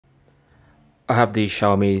I have the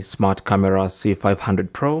Xiaomi Smart Camera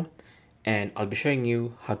C500 Pro, and I'll be showing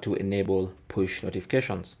you how to enable push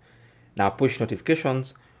notifications. Now, push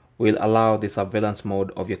notifications will allow the surveillance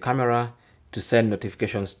mode of your camera to send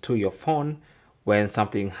notifications to your phone when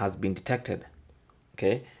something has been detected.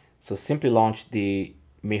 Okay, so simply launch the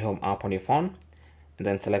Mi Home app on your phone and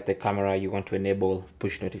then select the camera you want to enable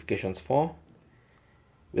push notifications for.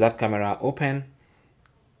 With that camera open,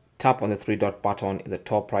 tap on the three-dot button in the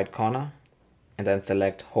top right corner and then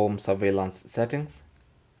select Home Surveillance Settings.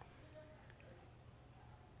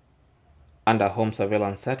 Under Home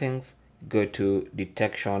Surveillance Settings, go to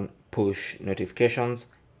Detection Push Notifications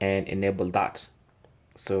and enable that.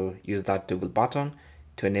 So use that toggle button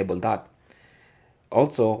to enable that.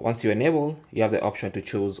 Also, once you enable, you have the option to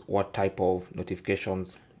choose what type of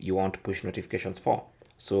notifications you want push notifications for.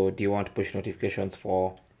 So do you want push notifications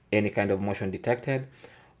for any kind of motion detected,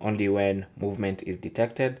 only when movement is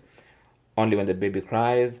detected, only when the baby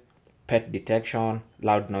cries, pet detection,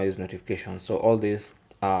 loud noise notification? So all these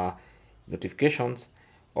are notifications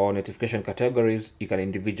or notification categories you can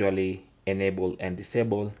individually enable and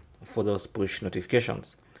disable for those push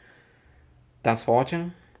notifications. Thanks for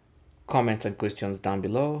watching. Comments and questions down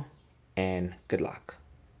below, and good luck.